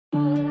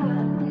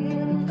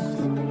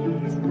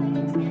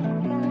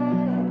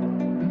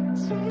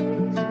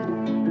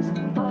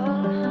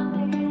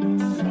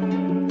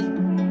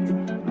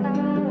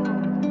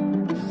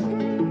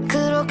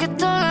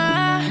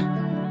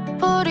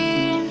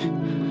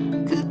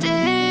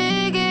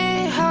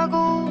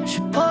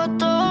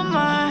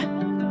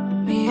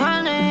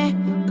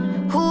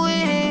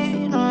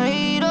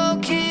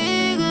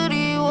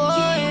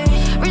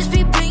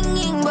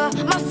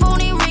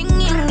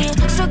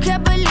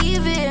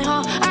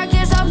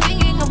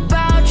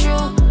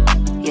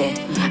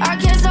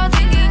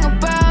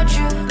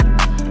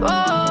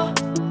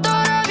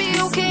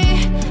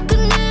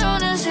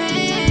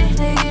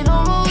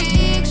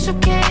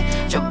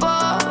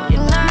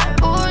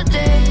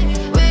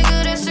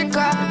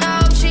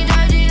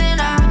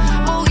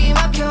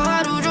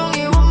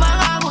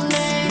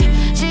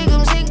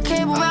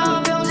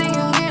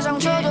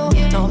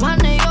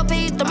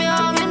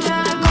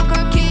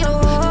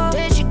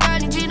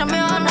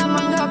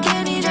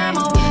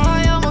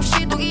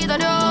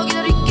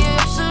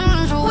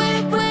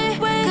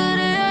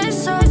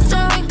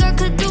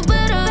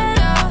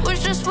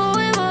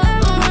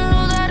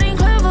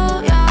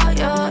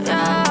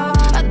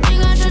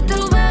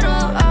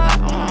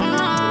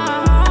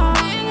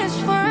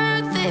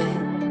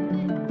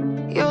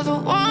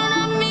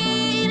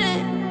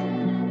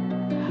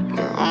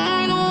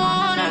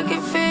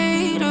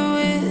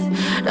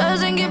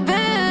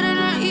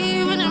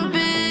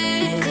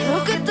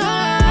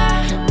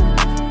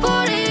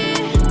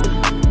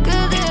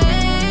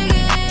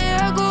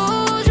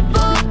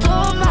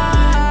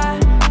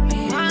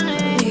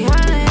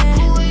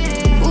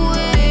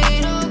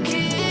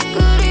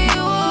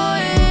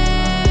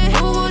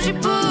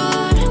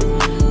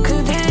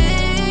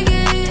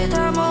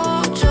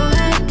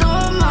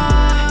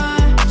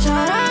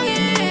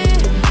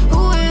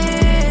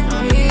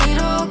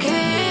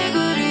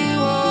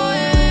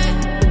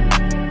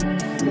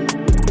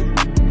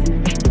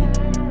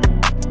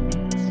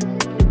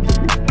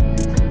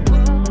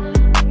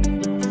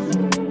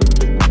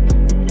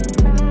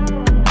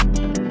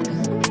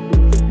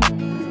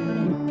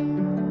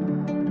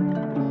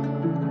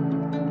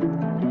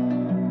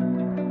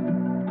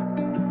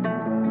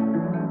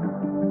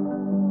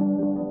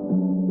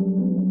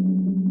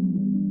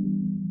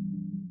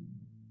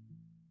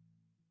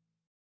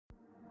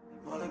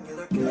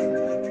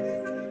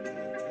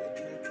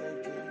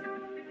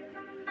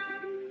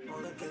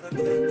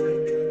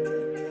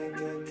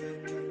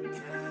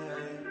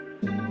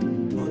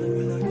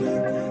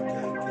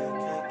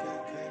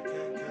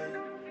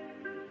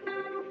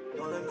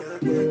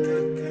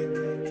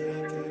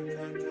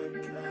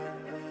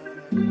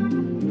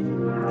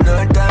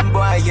널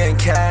딴보아엔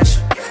cash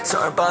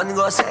서울 번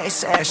곳에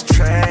sash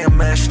train I'm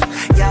mashed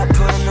야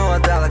앞으로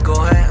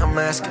놓아달라고 해 I'm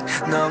asking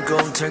넌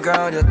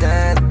꿈틀거려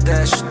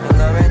dash I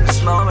love in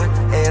this moment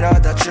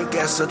이러다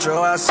죽겠어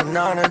좋았어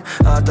너는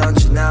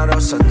어떤지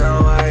나로서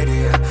no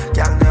idea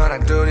그냥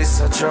너랑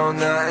둘이서 좋은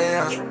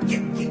나이야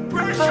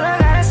But I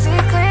gotta see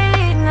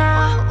clearly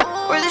now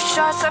Where the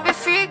shots I be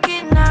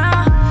freaking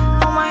now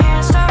Hold my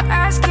hand stop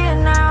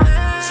asking now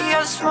See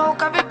all the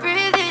smoke I be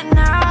breathing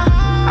now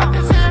I've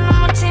been feeling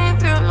on my team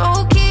real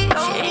low-key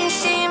She ain't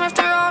seen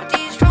after all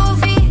these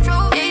trophies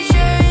Yeah,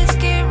 sure it's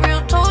getting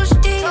real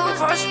toasty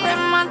Before I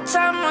spend my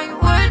time, know you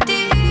worth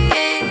it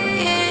Yeah,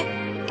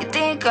 yeah You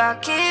think I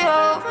can't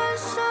hold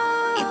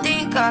You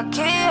think I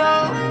can't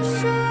hold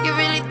You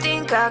really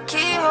think I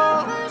can't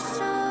hold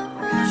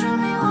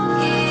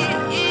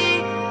Yeah,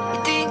 yeah You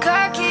think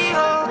I can't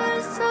hold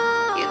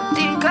You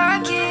think I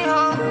can't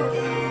hold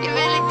You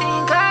really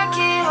think I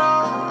can't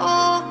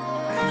hold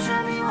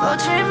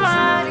거칠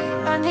말이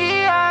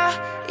아니야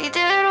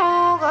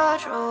이대로가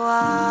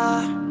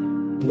좋아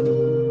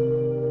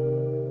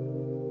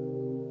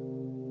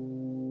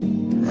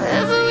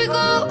Wherever we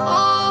go,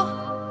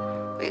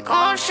 we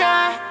gon'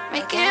 shine,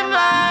 make it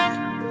blind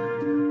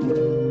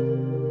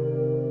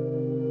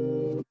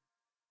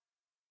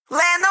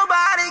Let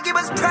nobody give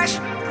us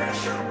pressure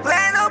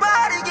Let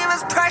nobody give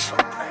us pressure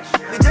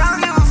We don't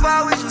give a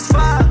fuck, we just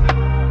fuck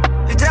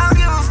We don't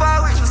give a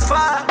fuck, we just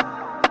fuck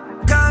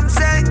Comes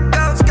and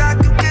goes,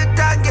 가끔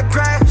끝한 게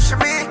pressure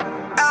me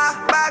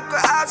앞과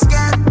앞's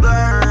getting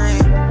blurry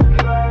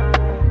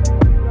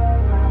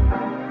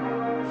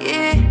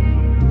Yeah,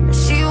 I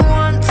see you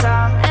one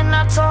time and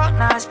I talk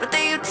nice But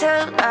then you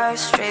tell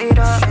lies straight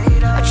up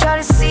I try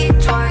to see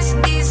it twice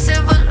in these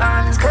silver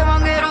linings Come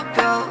on, get up,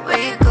 yo,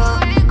 wake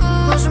up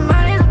Lose your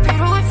money, the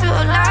people we feel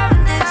alive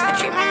in this I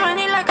treat my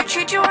money like I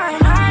treat you, I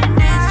ain't hiding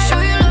this Show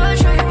you love,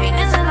 show you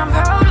weakness and I'm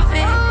proud of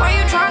it Why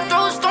you trying to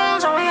throw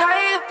stones on me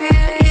high up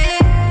here,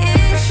 yeah,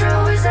 yeah Pressure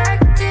always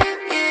active,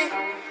 yeah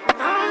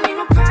I don't need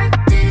no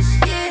practice,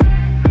 yeah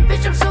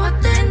Bitch, I'm so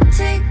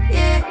authentic,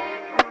 yeah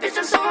Bitch,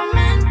 I'm so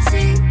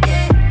romantic,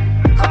 yeah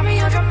Call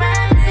me all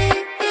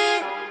dramatic,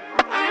 yeah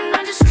I'm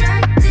not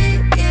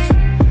distracted, yeah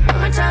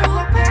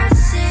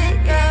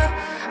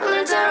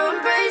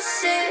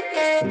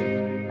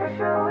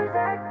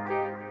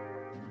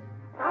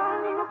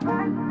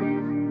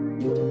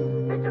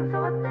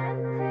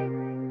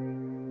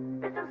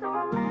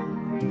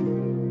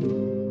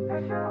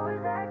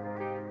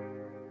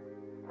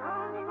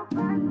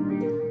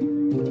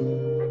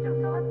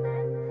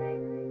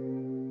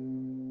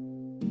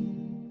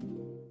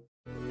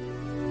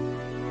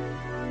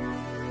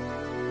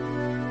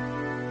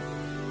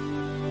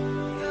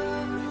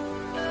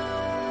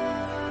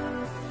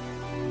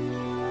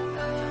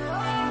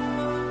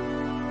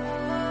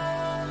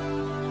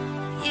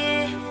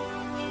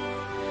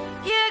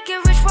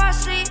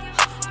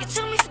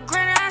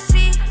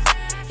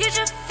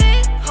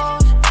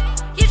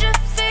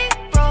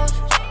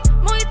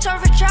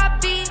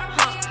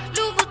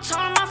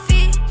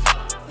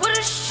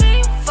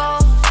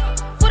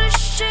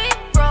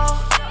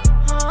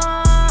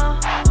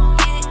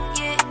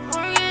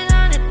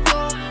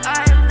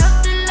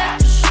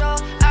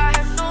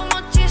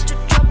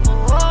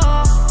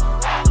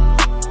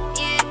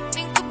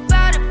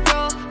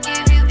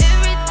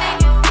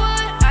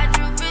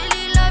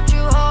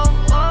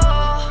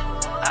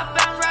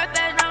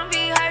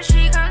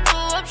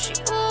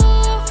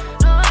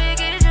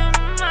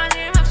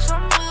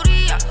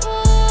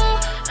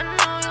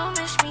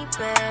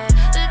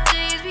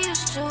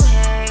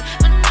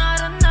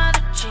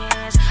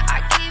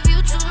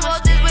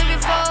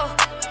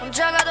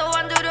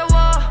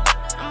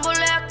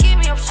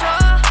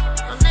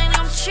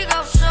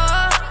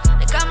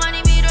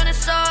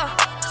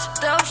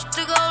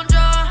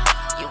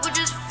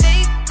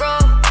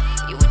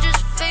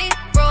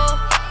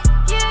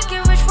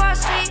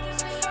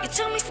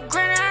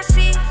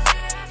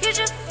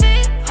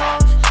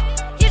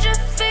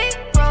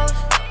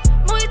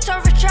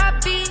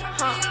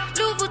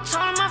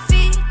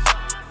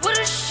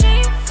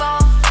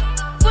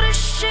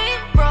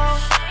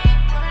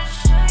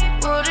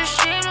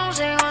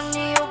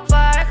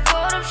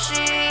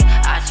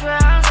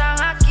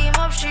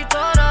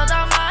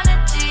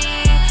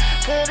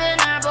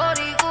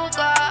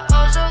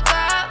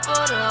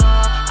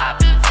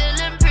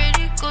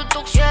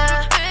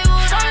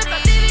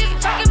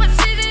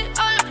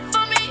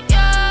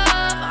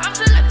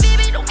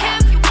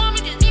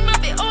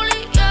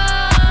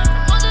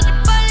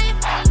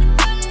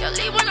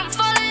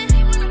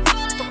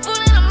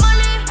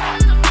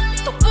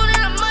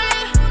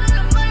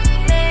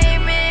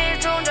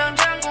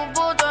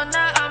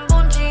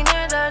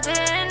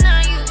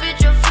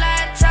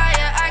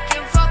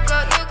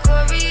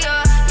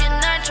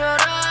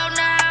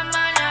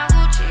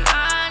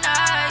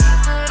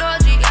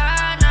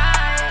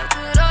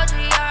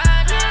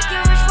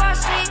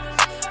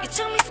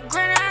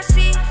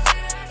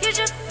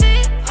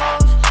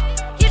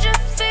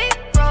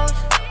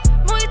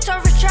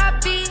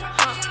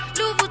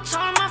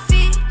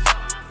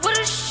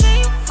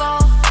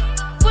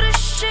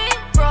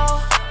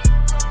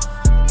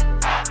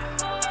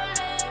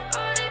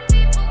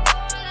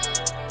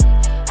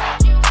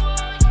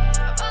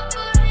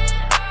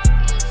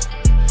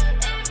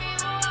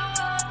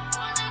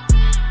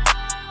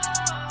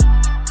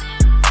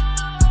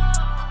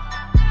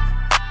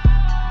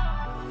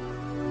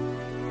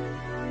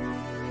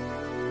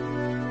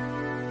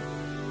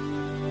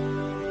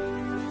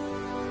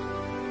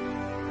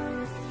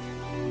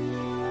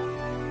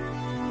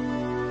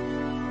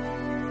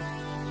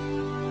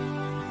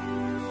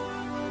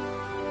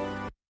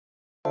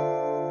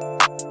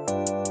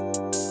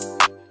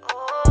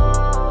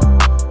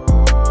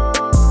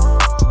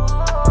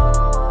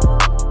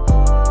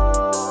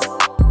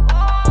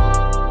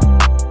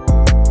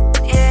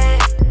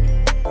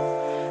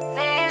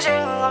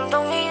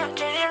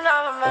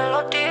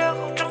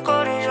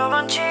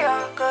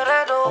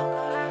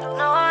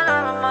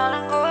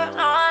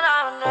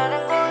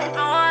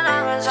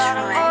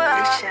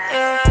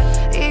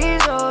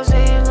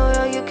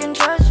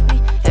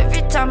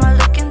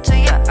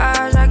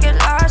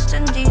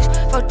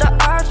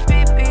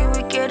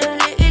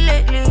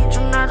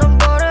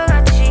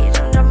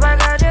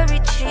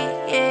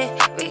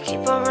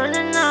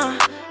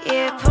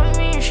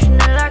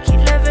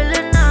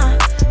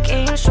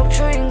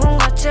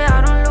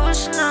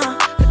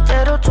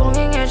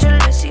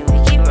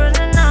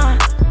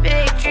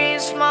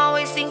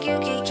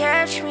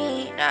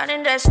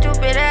Starting that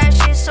stupid ass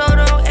shit, so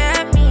don't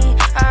at me.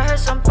 I heard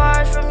some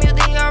bars from you,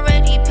 they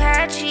already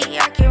patchy.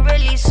 I can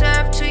really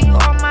serve to you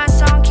on my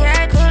sound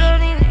catchy.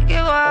 그러니 내게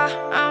와,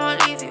 I'ma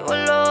leave you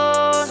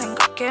alone.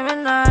 생각해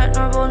맨날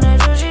널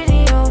보내주신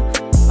이유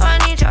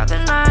많이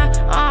작은 날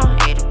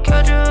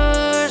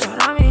일으켜줄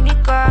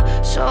사람이니까.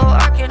 So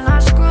I cannot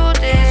screw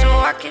this, so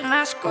I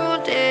cannot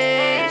screw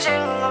this.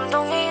 인생은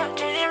감동이야,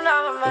 진심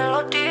남은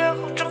멜로디야.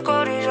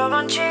 걱정거리저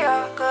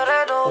많지야.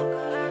 그래도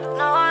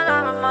너와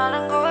나면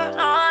많은 거야,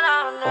 너와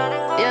나면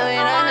내린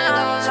거야, 너와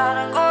나면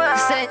사는 거야.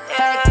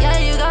 Yeah,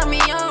 you got me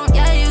on,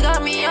 yeah, you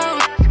got me on.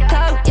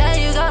 Talk, yeah,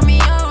 you got me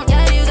on,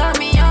 yeah, you got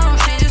me on.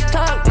 She just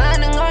talk,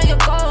 많은 걸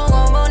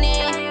겪어오고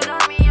보니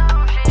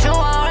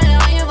좋아 올려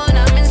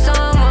유부남 in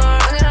summer.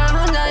 그냥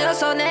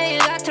혼자여서 내일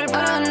같을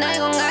뻔 내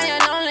공간에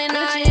널린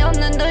끝이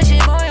없는 듯이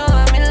보여.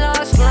 I'm in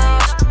lost.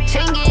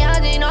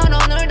 신기하지 넌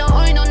오늘도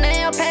오늘도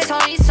내 옆에 서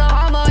있어.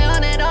 보여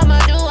내를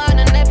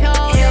마주하는 내 표.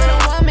 You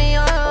don't want me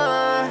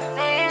on.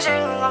 내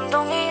인생은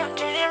감동이야,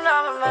 진심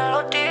남은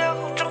멜로디야.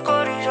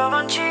 걱정거리저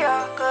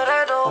많지야.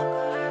 그래도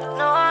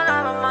너와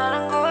나면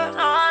많은 거야,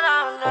 너와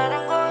나면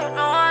되는 거야,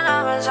 너와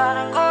나면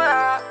사는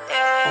거야.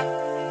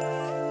 Yeah.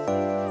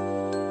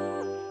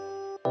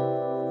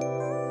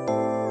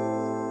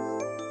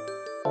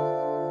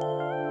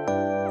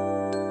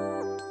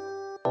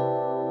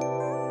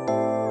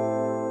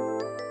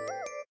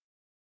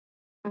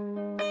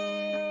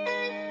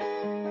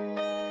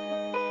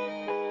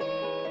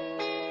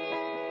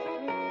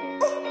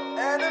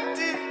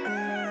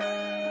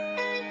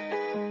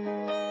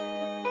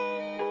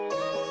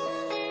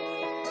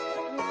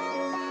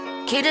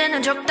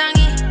 기대는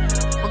적당히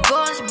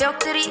무거운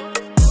새벽들이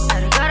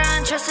나를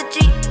가라앉혔었지.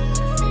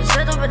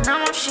 요새도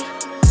변함없이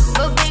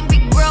But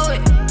baby grow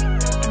it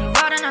And you're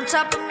riding on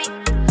top of me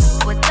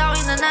왜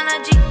따위는 안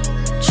하지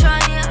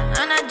trying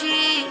안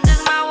하지. This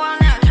is my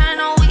world now,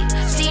 kinda weak.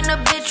 Seen a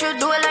bitch who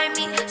do it like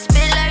me,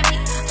 spit like me,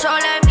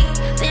 talk like me,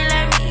 think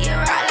like me,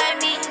 yeah, ride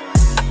like me.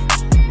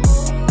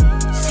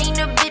 Seen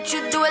a bitch who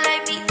do it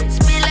like me,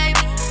 spit like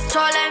me,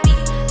 talk like me,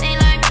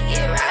 think like me,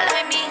 yeah, ride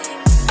like me.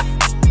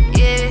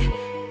 Yeah.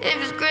 If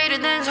it's greater,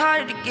 then it's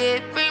harder to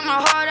get. Bring my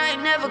heart, I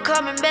ain't never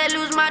coming back.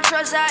 Lose my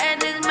trust, I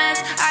end this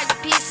mess. I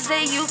get pieces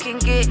that you can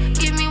get.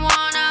 Give me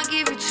one, I'll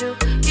give you two.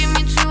 Give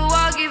me two,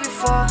 I'll give you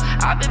four.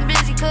 I've been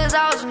busy cause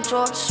I was on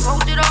tour.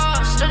 Smoked it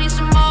all, still need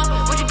some more.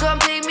 Would you come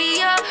pick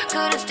me up?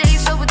 Could've stayed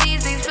sober,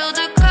 these days filled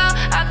the cup.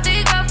 I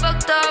think I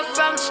fucked up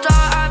from the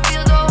start. I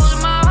feel the holes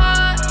in my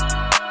heart.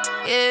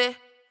 Yeah,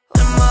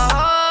 in my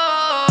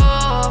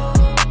heart.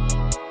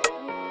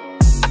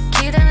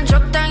 기대는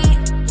적당히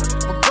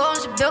무거운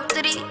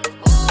새벽들이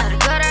나를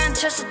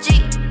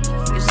가라앉혔었지.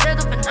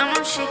 요새도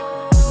변함없이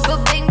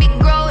But baby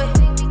grow it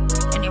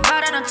And you're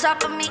riding on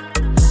top of me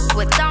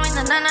왜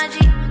따위는 안 하지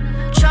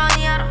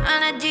trying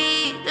안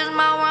하지. This is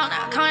my world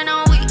now,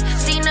 kinda weak.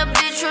 Seen a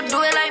bitch who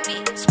do it like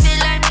me, spit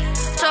like me,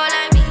 talk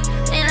like me,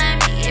 think like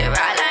me, yeah,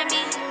 ride like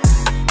me.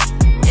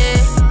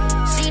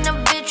 Yeah. Seen a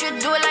bitch who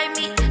do it like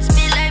me,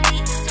 spit like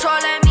me,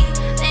 talk like me,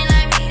 think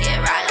like me, yeah,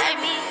 ride like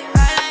me,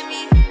 ride like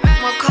me.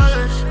 More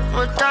colors,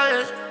 more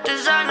dollars,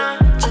 designer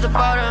to the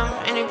bottom.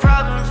 Any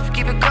problems,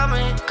 keep it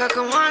coming.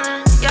 가끔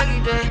화는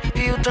약이 돼.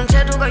 비웃던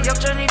태도가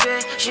역전이 돼.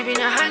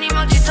 12년 한이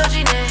막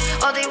짙어지네.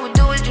 All they would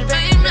do is just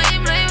blame,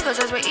 blame, blame. Cause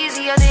that's way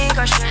easier than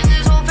got shit in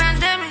this whole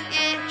pandemic.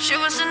 Yeah, shit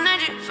was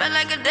synergy. Felt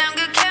like a damn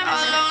good chemist. All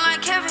alone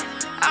like Kevin.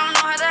 I don't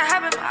know how that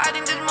happened, but I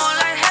think it's more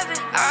like heaven.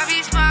 I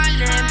be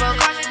smiling, but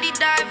cautiously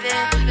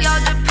diving. Y'all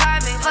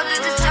depriving, fuck this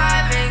is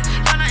tiring.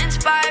 Y'all not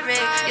inspiring,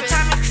 your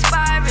time is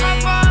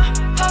expiring. Pop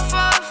on, puff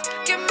off,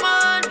 get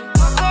money.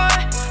 Walk on,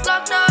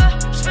 locked up,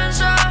 spend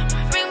some,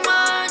 bring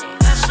money.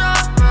 That's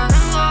all.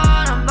 Running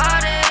on, I'm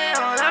about it.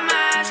 All I'm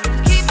asking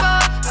is keep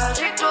up.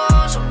 아직도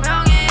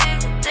선명해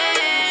그땐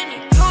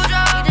이 표정.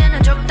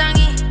 기대는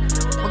적당히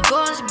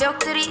무거운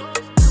새벽들이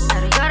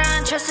나를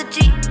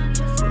가라앉혔었지.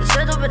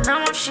 요새도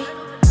변함없이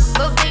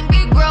But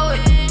baby grow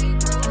it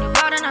And you're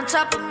riding on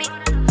top of me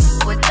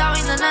왜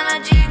따위는 안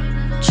하지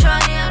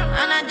trying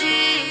안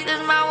하지. This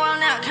is my world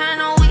now,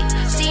 kinda weak.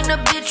 Seen a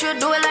bitch who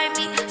do it like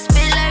me,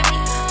 spit like me,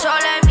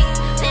 talk like me,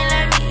 think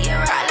like me,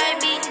 yeah, ride like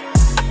me.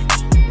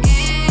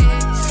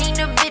 Yeah. Seen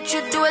a bitch who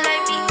do it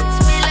like me,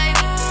 spit like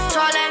me,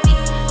 talk like me,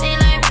 think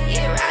like me,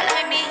 yeah, ride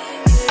like me.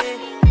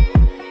 Yeah.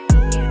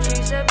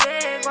 이제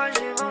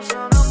관심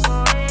없어 너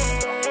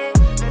뭐해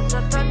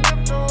뱉었던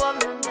적도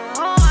없는데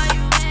How are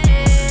you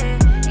해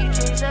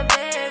이제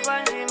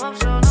관심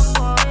없어 너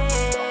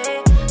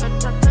뭐해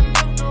뱉었던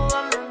적도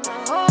없는데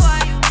How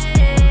are you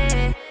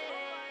해.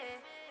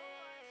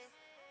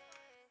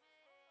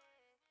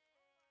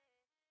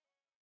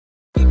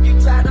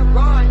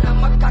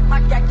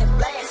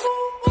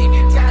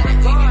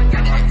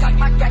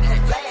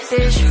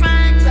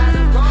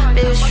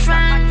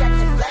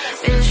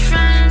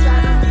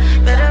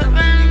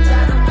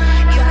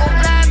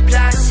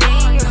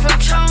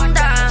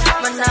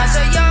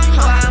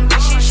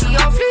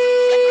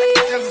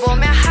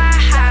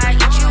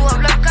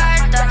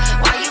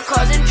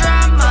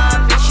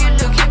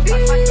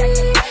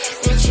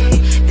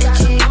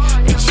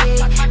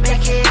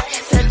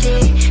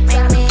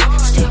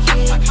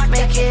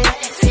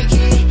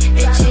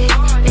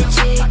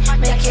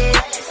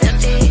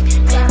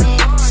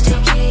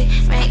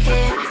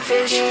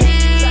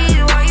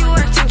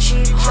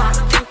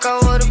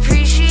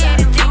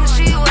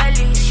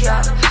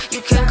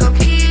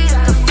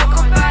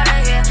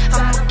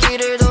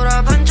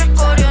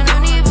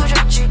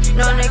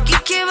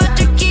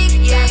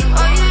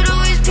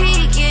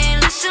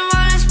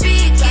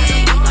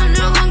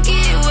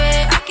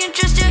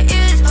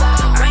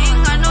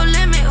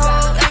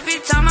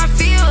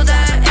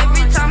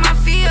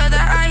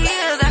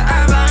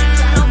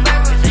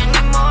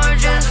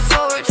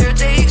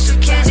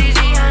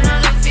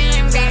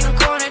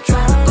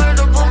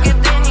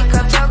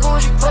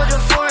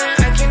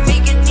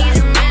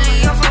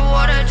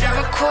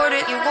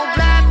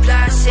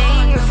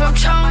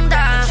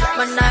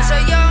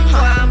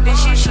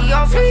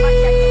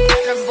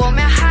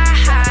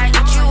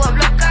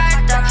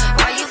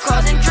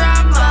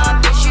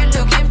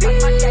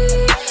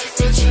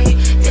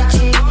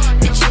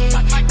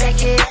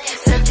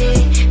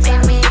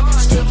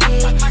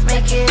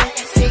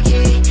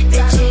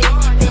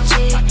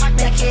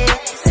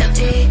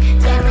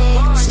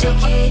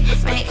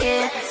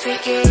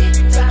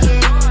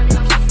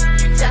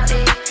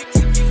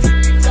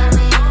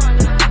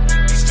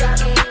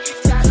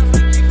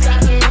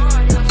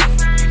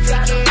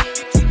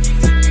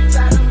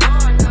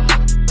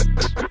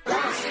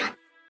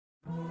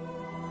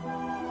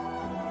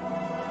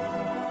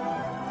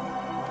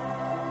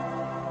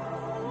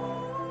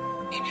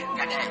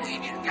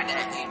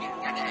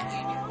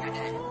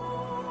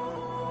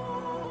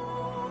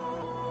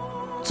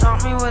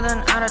 Talk me with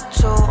an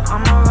attitude,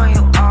 I'ma run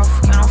you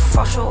off. You know,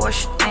 fuck with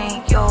what you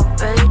think. Yo,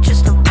 belly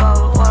just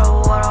above.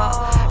 What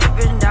up?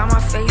 Dripping down my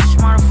face,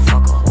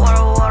 motherfucker.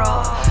 What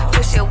up?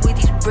 Fix it with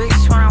these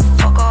bricks when I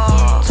fuck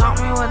off. Talk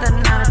me with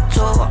an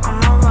attitude,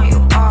 I'ma run you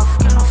off.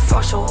 You know,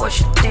 fuck with what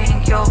you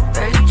think. Yo,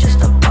 belly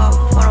just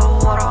above.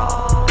 What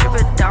up?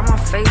 Dripping down my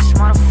face,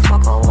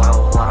 motherfucker.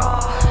 What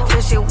up?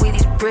 Fix it with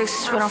these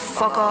bricks when I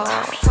fuck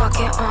off.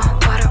 Fucking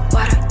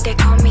water, they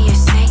call me a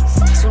saint.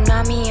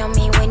 Tsunami on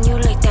me when you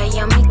lick that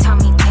yummy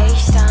tummy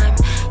taste. I'm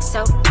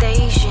South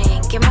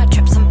Asian, get my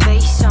trap some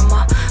bass. I'm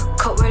a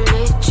cult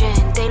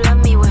religion, they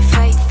love me with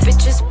faith.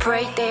 Bitches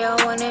pray, they all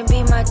wanna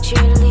be my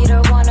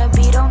cheerleader. Wanna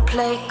be, don't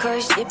play,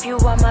 cause if you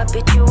are my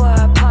bitch, you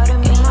are a part of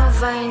me. My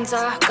veins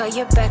are, got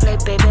your back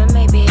like baby,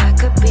 maybe I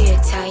could be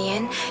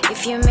Italian.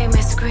 If you make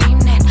me scream,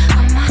 then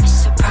I'm on a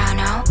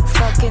soprano.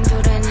 Fucking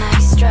through the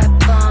night,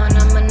 strap on,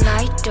 I'm an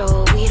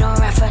idol. We don't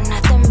rap for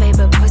nothing,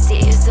 baby, pussy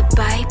is a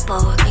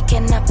Bible.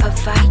 Looking up her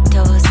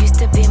vitals, used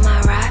to be my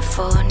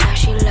rifle. Now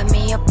she love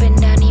me up and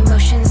down,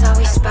 emotions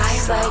always spiral.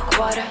 Like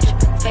water,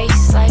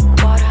 face like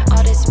water.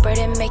 All this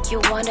spreading make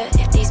you wonder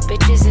if these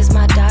bitches is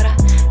my daughter.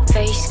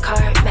 Face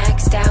card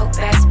maxed out,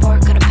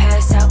 passport gonna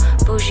pass out.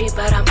 Bougie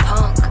but I'm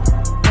punk,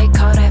 they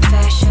call that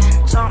fashion.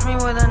 Talk me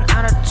with an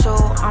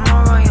attitude,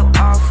 I'ma run you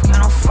off. You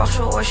know, fuck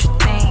with what you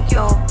think.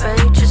 Yo,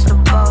 belly just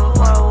above.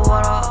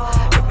 What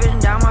up? Dripping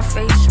down my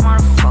face,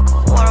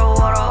 motherfucker.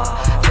 What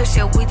up? Fix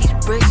it with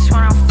these bricks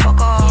when I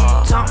fuck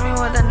off. Talk me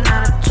with an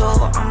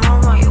attitude, I'ma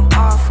run you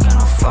off. You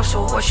know, fuck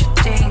with what you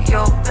think.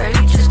 Yo,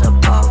 belly just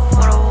above.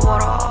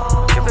 What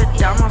up? Dripping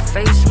down my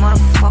face,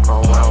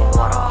 motherfucker.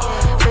 What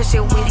up? Fix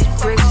it with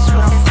these bricks when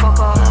I fuck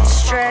off.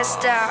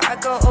 Stressed out, I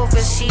go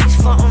overseas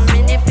for a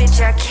minute,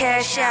 bitch, I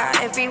cash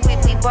out. Every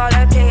week we ball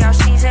up, play our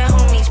season,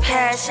 homies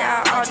pass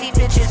out. All these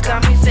bitches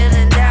got me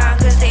feeling down,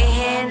 cause they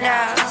hand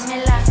out.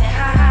 Me laughing,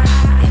 ha ha.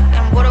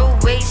 And what a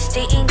waste,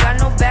 they ain't got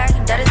no back,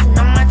 that is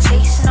not my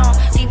taste, no.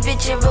 These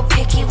bitches real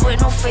picky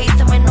with no faith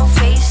and with no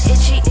face.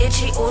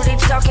 Itchy, ooh, they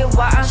talking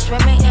while I'm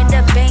swimming in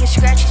the bank.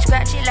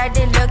 Scratchy, like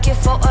they looking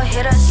for a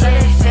hitter, so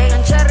they fake.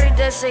 I'm tired of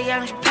that, say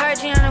I'm just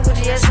partying on the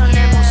yes on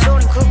them. I'm so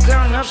cool, girl,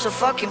 I'm so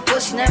fucking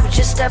pussy, never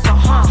just step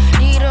on,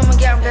 Need them and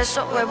get blessed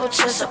up, rebel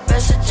chest up,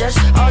 best suggest.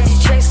 All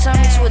these checks turn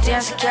me to a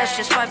dancing catch,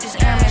 just wipe this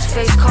Airman's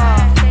face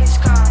card.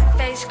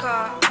 Face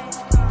card.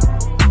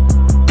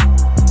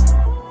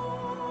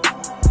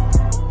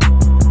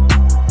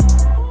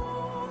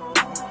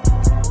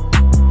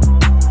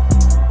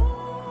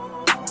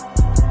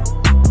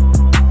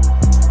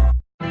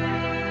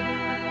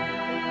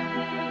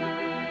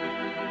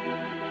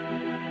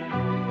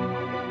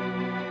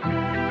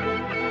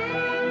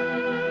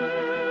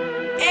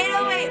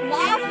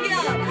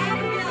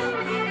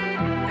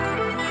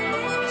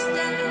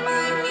 Standing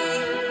by me,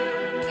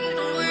 please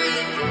don't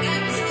worry,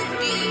 forget to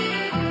be.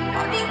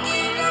 All the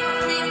game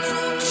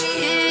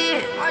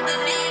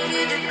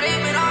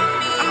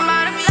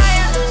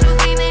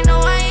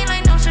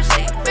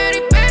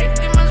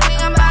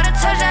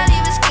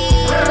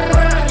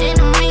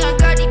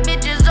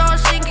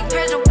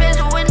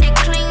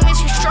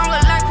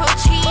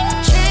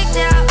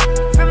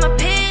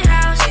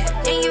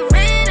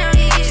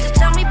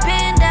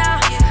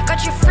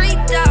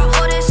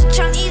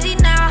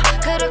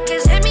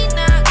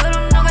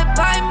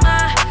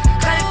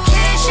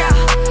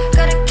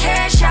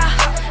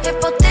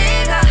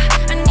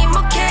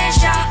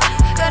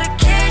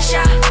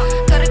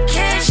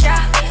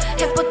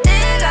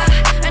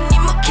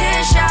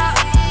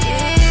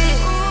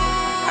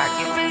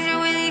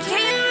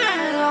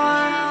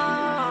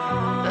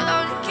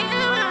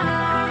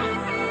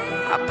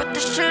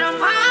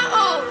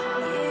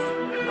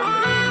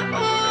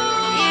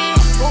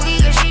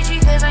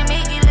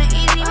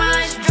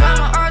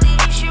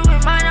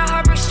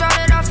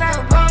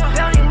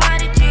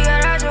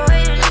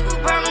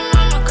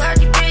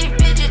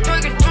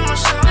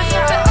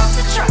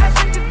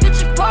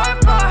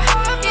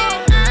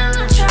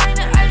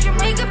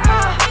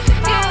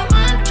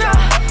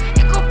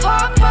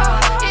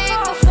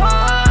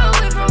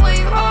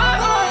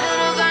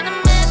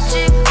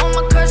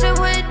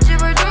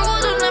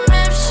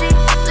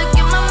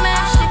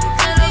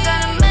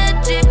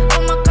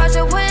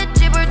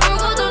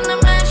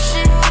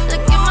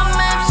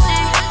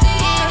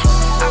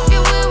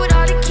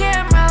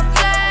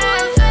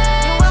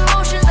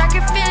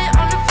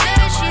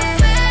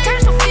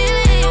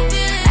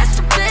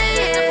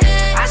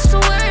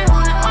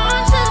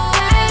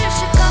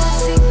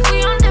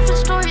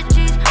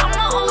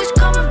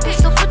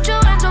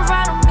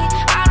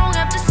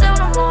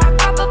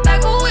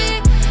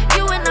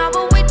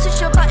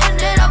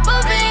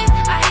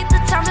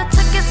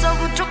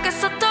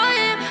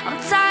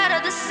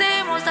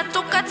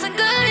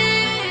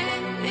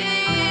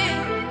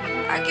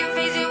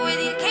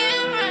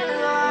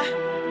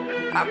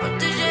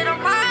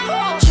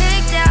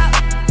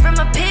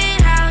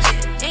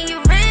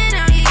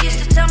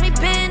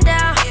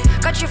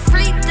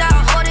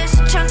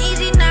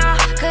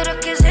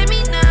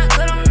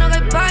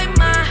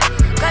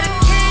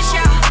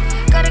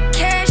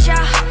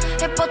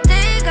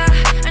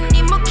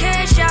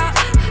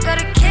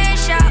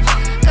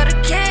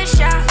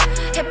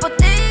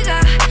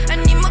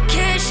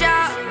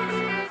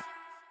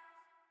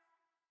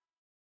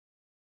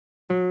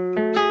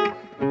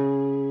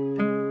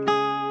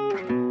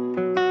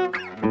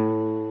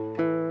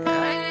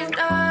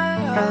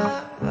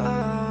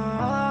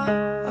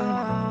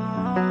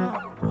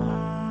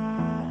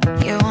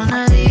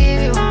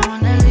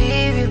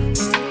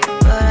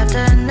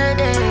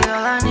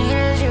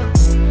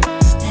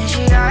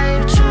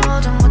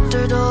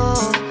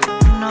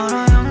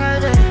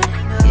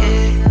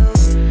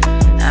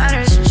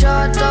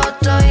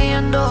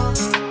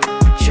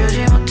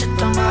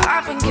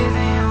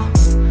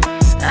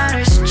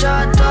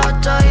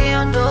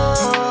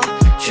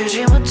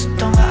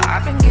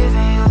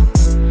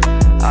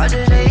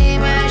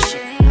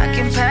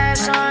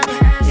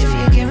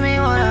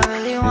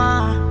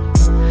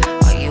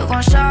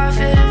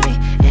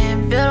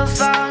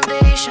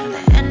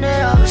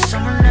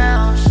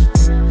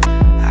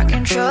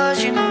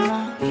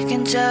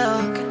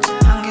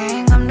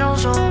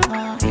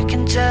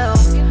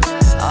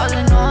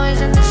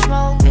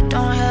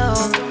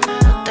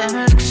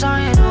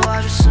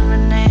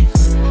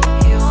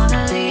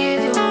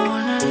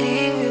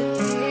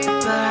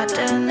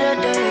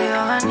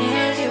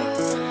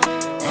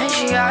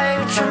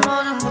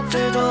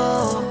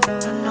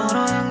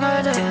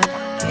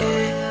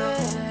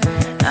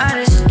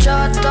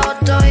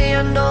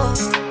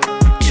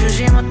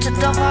주지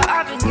못했던 걸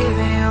I've been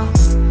giving you.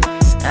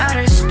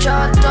 나를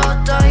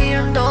스쳐도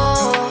이름도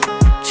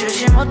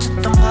주지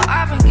못했던 걸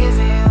I've been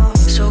giving you.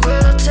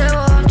 속을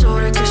태워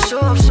돌이킬 수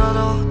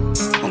없어도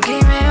온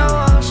김에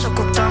여워서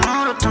꼭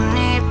다물었던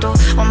입도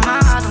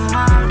원망하던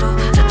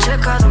마음도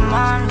자책하던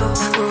마음도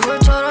훌훌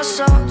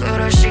털었어.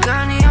 그럴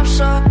시간이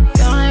없어.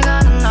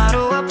 변해가는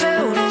하루 앞에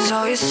우린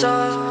서 있어.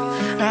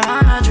 널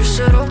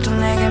안아줄수록 더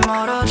내게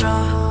멀어져.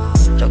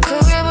 더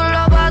크게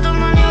불러봐도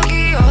넌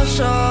여기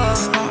없어.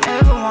 Don't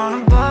ever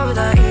wanna bore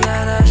that,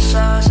 yeah that's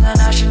us. And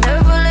I should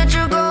never let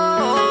you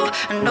go.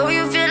 I know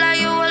you feel like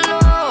you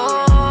alone,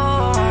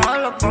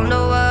 all up on the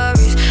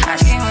worries,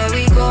 asking where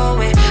we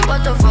going,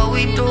 what the fuck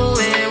we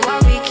doing, why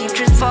we keep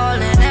just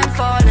falling and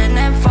falling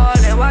and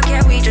falling. Why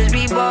can't we just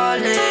be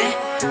ballin'?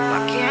 Why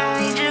can't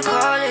we just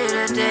call it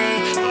a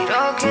day?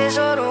 이렇게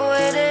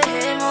서로에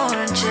대해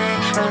모른 채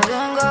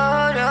모든 걸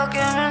어렵게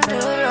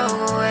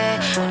만들려고 해.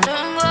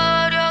 모든 걸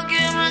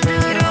어렵게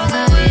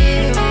만들려고 해.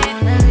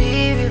 wanna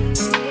leave you,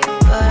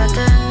 but at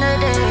the end of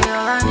the day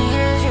all I need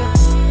is you.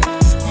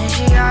 내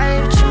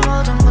시야에 비친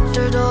모든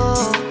것들도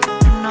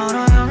너로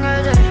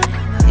연결돼.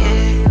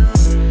 Yeah.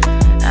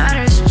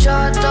 나를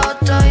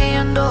스쳐도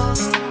이연도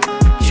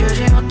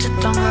주지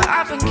못했던 걸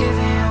I've been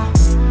giving you.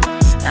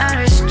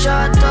 나를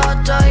스쳐도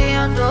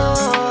이연도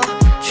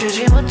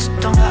주지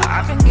못했던 걸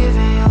I've been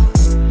giving you.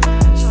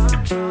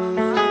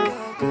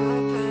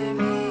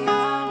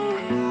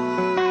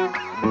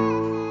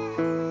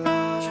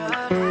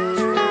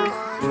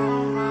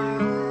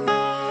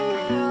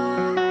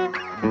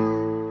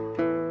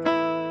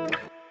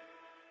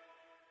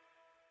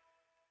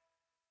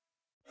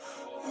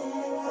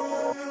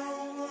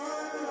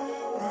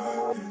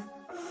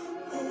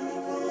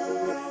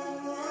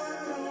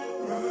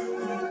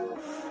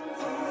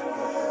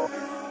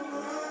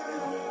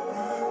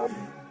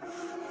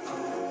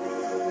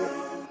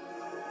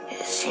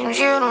 Seems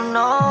you don't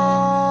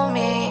know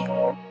me,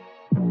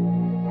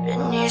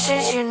 been here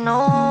since you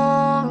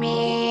know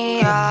me,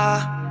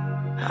 yeah.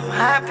 I'm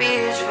happy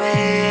it's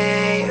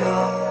with you,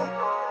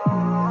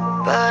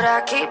 but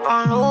I keep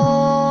on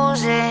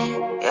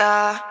losing,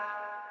 yeah.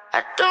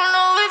 I don't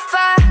know if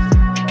I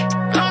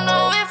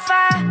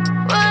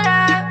would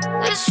have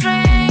the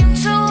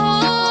strength to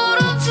hold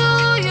on to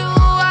you.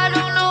 I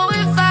don't know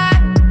if I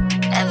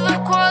ever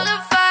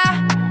qualify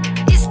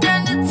these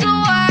standards too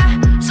high.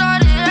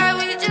 Started out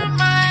with your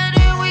mind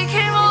and we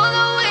came all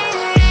the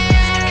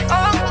way.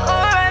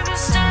 Alright, but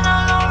stand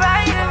alone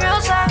right here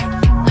real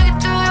time. Looking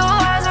through your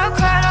eyes, I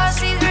cried. I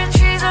see green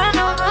trees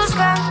under blue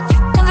sky.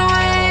 근데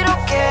왜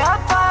이렇게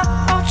아파?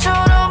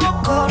 너처럼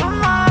못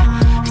걸어놔.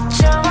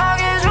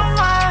 비참하게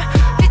정말,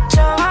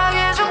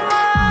 비참하게 정말.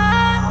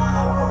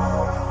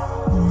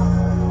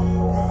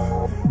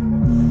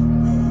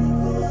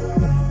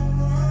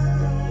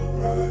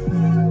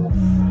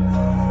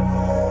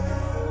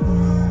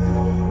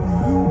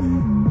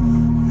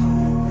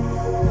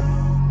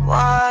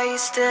 Why you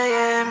still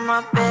in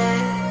my bed?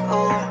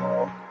 Oh,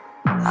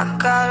 I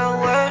gotta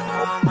work,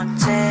 now I'ma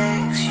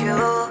text you.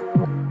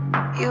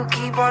 You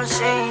keep on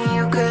saying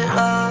you could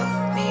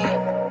love me.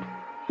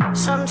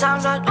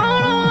 Sometimes I don't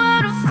know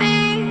how to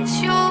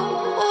face you.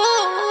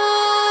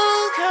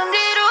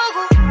 견디려고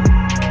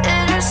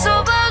애를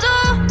써봐도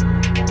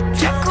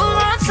자꾸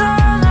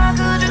나타나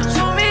그저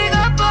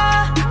소미가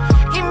봐.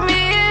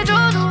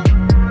 희미해져도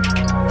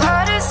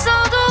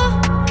바랬어도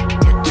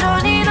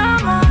여전히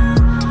남아.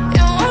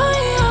 영원히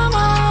남아.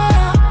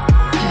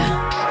 Yeah,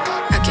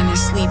 I cannot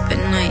sleep at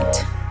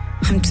night.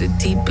 I'm too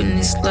deep in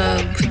this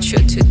love, but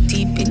you're too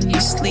deep in your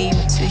sleep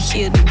to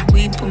hear the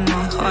weep of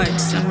my heart.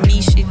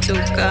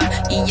 Samishitoka,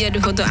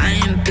 이해를 I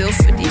ain't built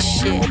for this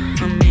shit.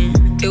 I mean,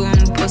 it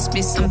wasn't supposed to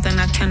be something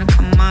I kinda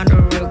come out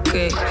of real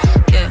quick.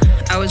 Yeah,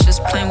 I was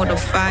just playing with a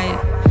fire.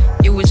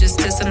 You were just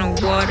testing the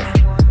water.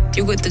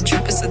 You with the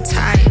drip is a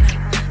tire.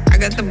 I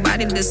got the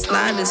body that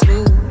sliders.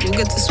 Ooh, you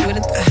got the sweat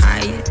at the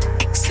Hyatt.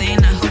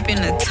 Saying I hope you're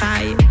not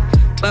tired.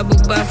 Bubble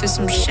buff with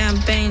some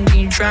champagne, then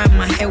you dry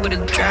my hair with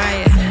a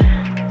dryer.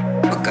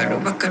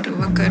 Wakaru,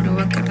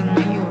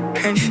 know you were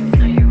perfect.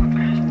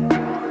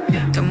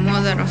 The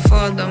more that I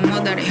fall, the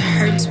more that it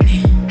hurts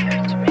me.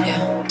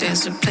 Yeah,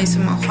 there's a place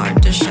in my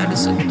heart the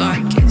shadows are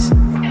darkest.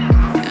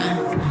 Yeah,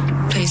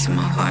 place in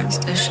my heart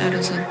the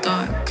shadows are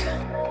dark.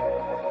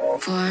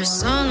 For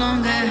so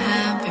long I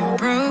have been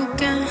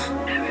broken.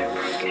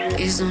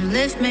 Please don't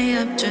lift me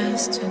up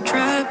just to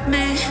drop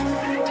me.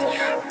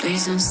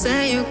 Please don't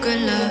say you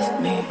could love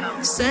me,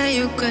 say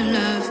you could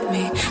love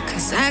me,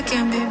 'cause I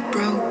can't be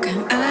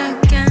broken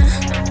again.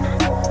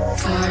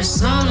 For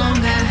so long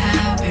I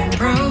have been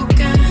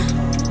broken.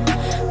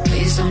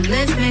 Please don't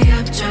lift me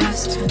up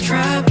just to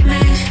drop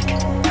me.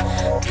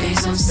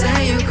 Please don't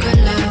say you could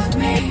love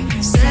me,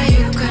 say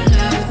you could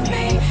love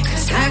me,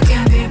 'cause I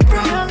can't be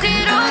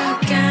broken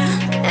again.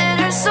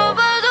 애를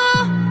써봐도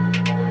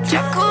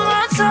자꾸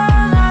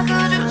나타나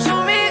그저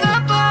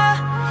소미가 봐.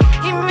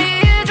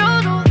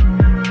 희미해져도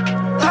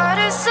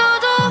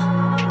바랬어도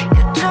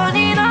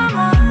여전히 남아.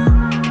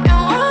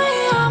 영원히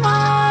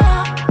남아.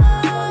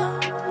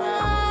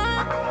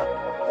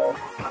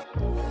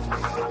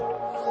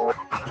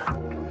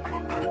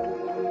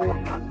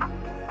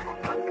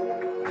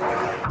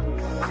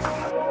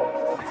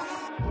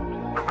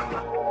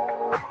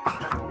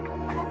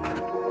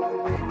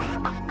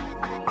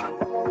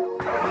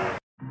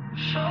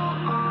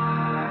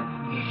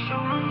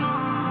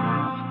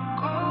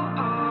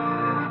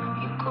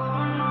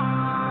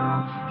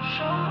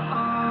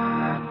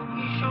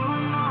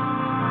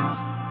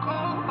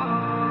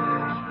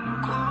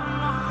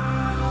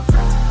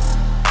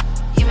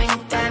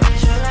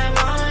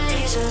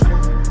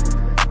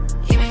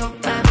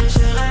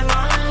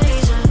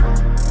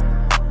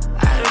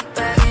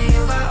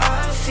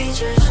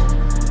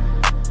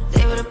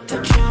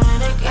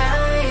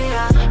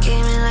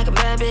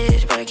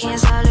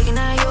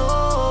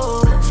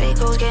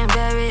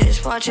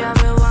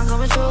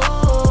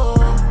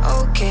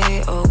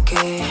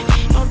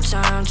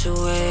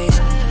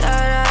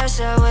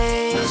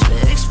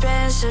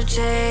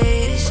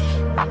 taste.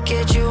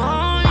 Get you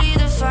only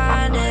the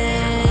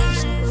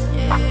finest.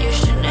 You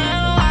should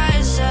know why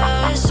it's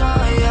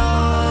all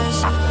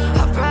yours.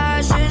 Our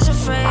prices are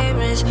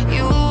famous.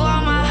 You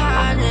are my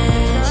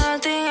highness.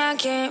 Nothing I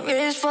can't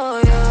risk for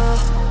you.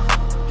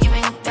 You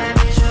make a bad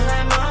bitch look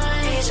like Mona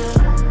Lisa.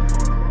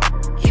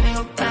 You make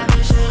a bad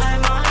bitch look like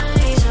Mona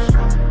Lisa.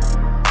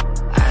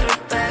 I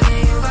look back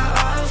and you got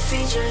all the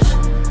features.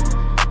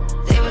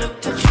 They would've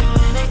put you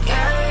in a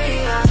gallery.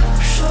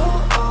 Show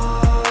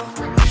off,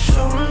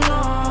 showing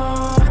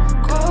off.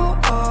 Go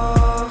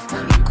off,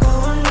 you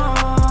going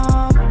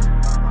off.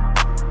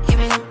 You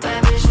make a bad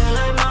bitch look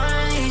like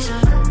Mona Lisa.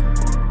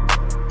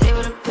 They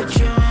would've put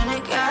you in a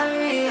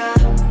gallery.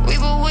 We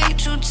were way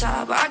too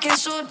tight, but I can't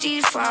sort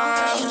these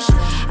files.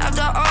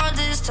 After all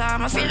this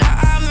time, I feel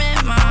like I'm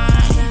in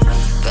mine.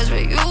 Cause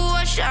with you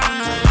I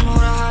shine.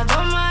 뭐라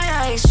하던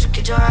말야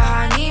익숙해져야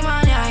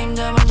하니만야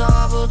힘들면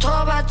더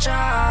붙어봤자.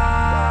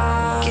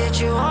 Get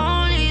you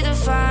only the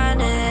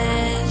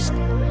finest.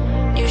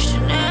 You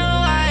should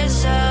know why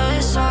it's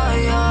all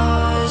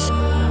yours.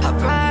 Our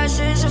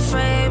prices are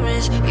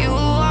famous. You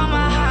are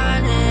my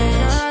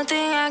highness.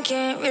 Nothing I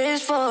can't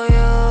risk for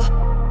you.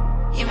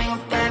 You make a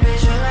bad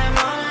bitch look like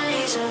Mona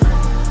Lisa.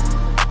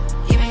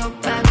 You make a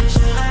bad bitch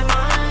look like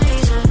Mona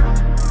Lisa.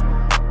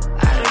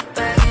 I look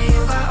back and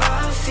you got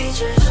all the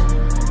features.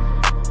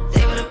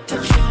 They would've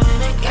put you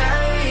in a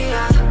gallery.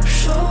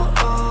 Show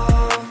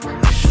off,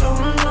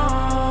 showing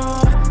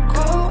off.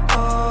 Go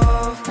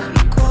off,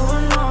 you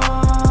going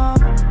off.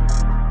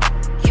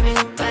 You make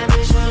a bad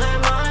bitch look like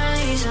Mona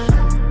Lisa.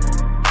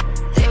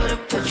 They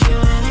would've put you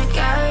in a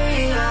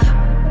gallery.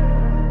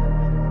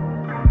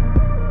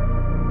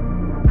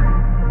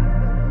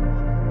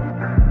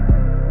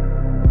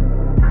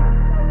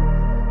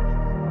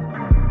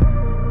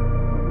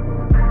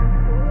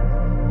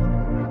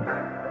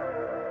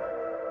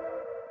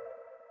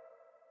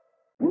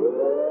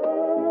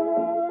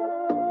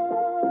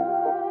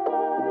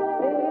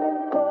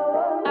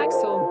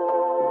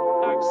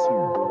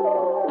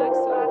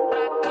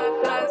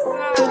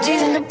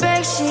 Putties in the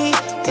backseat,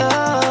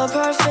 yeah.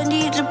 Perfect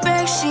need the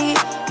backseat,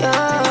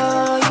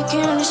 yeah. You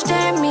can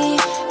understand me,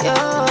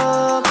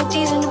 yeah.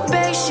 Putties in the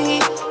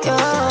backseat, yeah.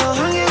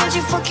 Hungry that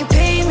you fucking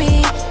pay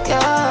me,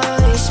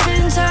 yeah. You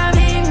spend time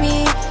in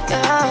me,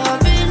 yeah. I've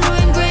been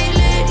doing great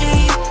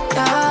lately,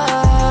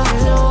 yeah.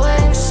 There's no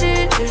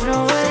exit,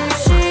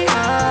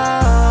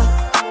 yeah.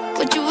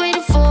 What you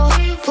waiting for?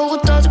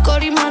 보고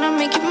떠들거리만 하면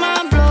make your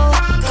mind blow.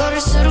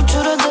 걸을수록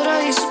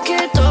줄어들어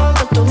익숙해도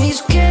것도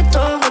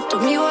미숙해도 것도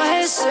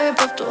미워했을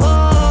법도.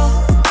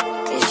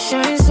 It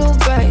shines so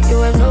bright, you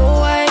have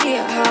no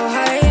idea how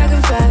high I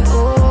can fly.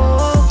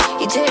 Oh,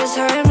 이제야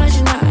살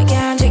맛이 나게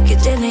안 되게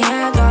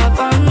되네야 더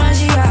밤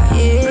맛이야.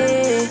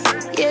 Yeah,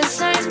 yeah, it's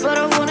nice, but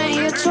I wanna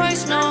hear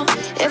twice. No,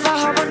 if I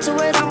hop onto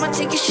it, I'ma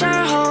take a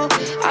shine hole.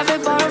 I've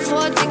been bought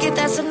for a ticket,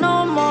 that's a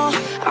no more.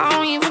 I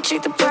don't even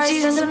check the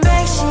prices in the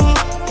backseat.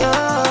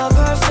 Yeah,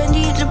 perfect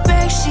need the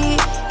backseat.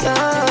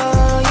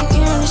 Yeah, you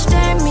can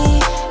understand me.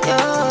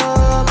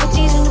 Yeah, put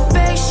these in the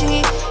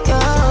backseat. Yeah,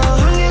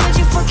 hungry that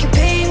you fucking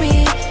pay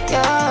me.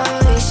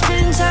 Yeah, you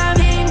spend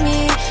time in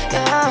me.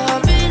 Yeah,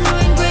 I've been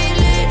doing great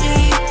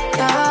lately.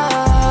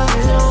 Yeah,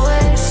 there's no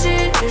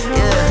exit,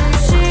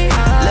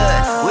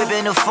 Look,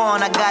 whipping the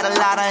phone, I got a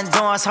lot of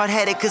endurance.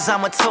 Hard-headed cause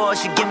I'm a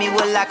torch. You give me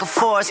what like a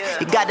force.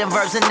 You got them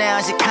verbs and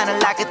nouns, you kinda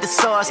like it the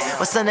source.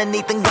 What's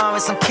underneath the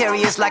garments, I'm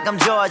curious like I'm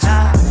George.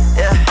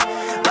 Yeah,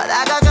 but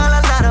I got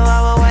gonna lie,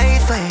 I will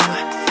wait for you.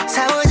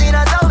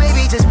 사우지라도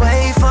baby just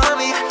wait for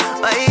me.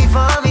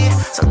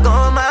 So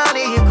go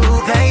많이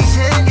있고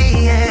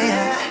patiently,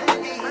 yeah.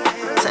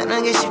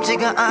 사는 게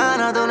쉽지가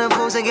않아. 돈을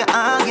보색에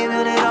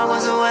안기면 it all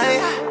goes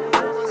away.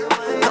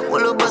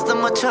 거울로 벌써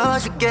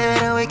맞춰줄게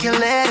and we can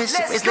let it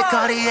seriously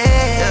Cartier.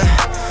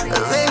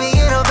 Baby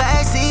in the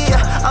backseat,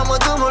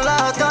 아무도 몰라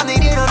어떤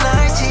일이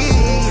일어날지.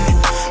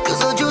 You're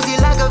so juicy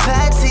like a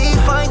patty,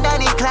 fine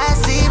dining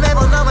classy,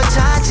 매번 너무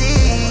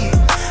차지.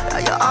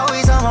 You're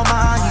always on my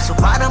mind, so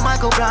빠른 말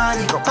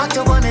고라니 이거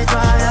박져보내줘.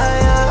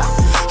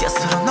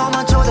 예스로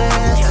너만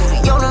초대해,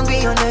 스튜디오는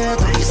비어내,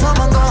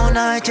 둘이서만 go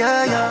night,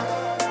 yeah.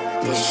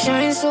 It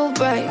shines so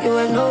bright, you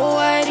have no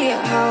idea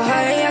how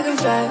high I can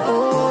fly.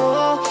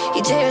 Oh,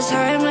 이제야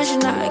살 맛이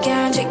나게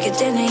안 되게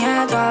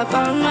되네야 더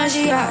밤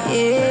맛이야.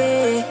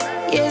 Yeah,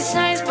 yeah, it's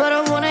nice, but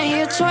I wanna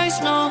hear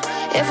twice. No,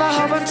 if I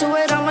hop onto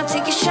it, I'ma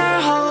take a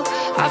shine hole.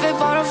 I've been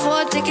bought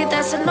for a ticket,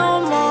 that's a no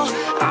more.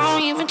 I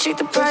don't even check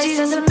the prices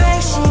in the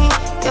backseat.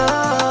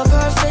 Yeah,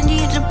 perfect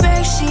need the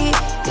backseat.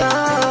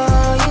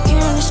 Yeah, you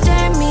can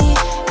understand me.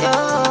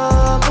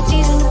 Yeah, put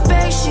these in the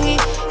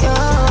backseat. Yeah,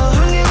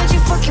 hungry that you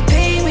fucking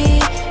pay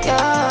me.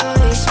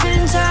 Yeah, you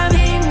spend time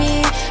in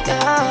me. Yeah,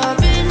 I've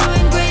been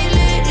doing great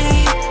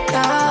lately.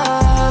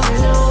 Yeah,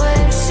 there's no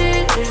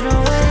exit, yeah.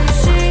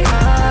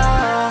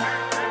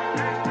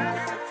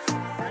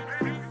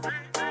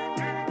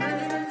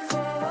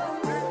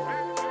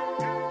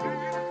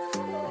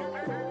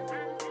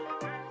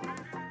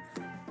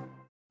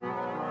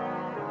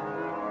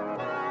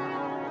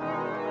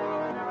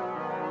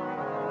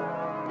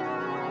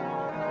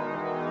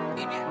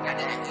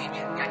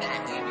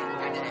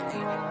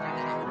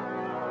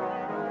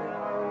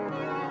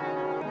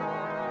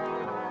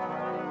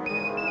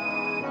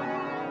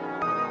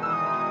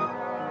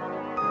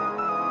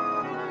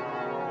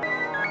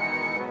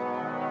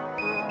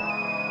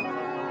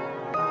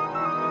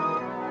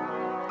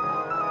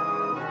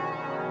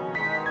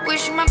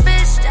 Wish my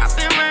best, I've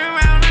been running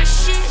around on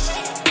shit.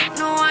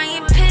 No, I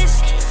ain't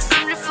pissed,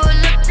 I'm just full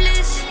of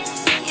bliss.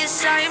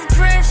 Yes, I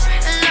impress,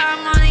 a lot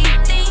more than you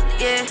think,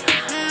 yeah.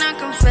 And I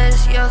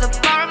confess, you're the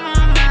bottom of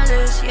my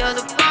list. You're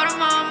the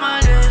bottom of my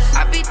list.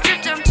 I be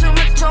dripped down to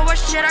my toe, why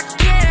should I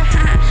care?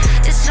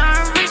 It's not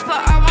a race, but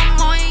I want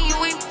more and you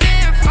ain't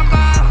fair. Fuck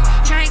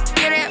off, try and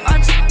get it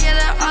all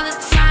together all the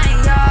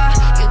time, yeah.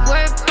 You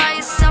worried about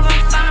yourself,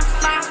 I'm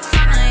fine,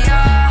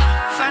 yeah.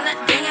 Find that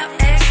thing your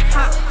ex,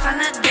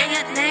 find that thing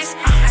your next.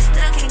 I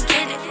still can't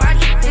get it, why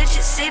these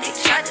bitches say they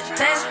try their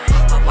best,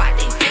 but why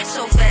they fit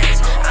so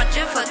fast? I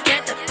just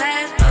forget the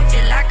past, but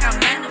feel like I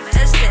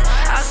manifested.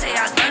 I'll say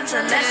I learned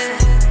a lesson.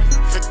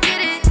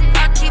 Forget it,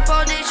 I keep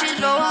all this shit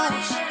low.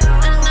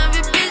 And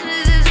every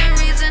business is a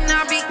reason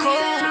I be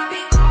cold.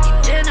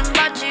 이제는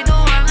받지도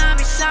않아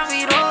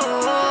비싸위로.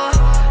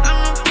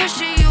 I'm not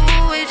pushing you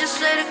away, just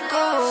let it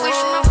go.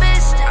 Wish my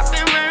best, I've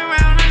been running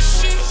around on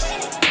shit.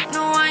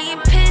 No, I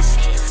ain't pissed,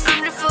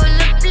 I'm just full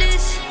of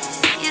bliss.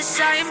 Yes,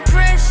 I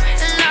impress,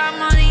 a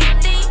lot more than you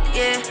think,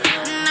 yeah.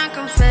 And I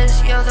confess,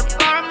 you're the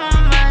bottom of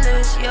my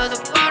list. You're the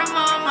bottom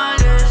of my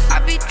list.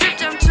 I be dripped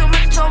down to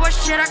my toe, why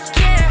should I care?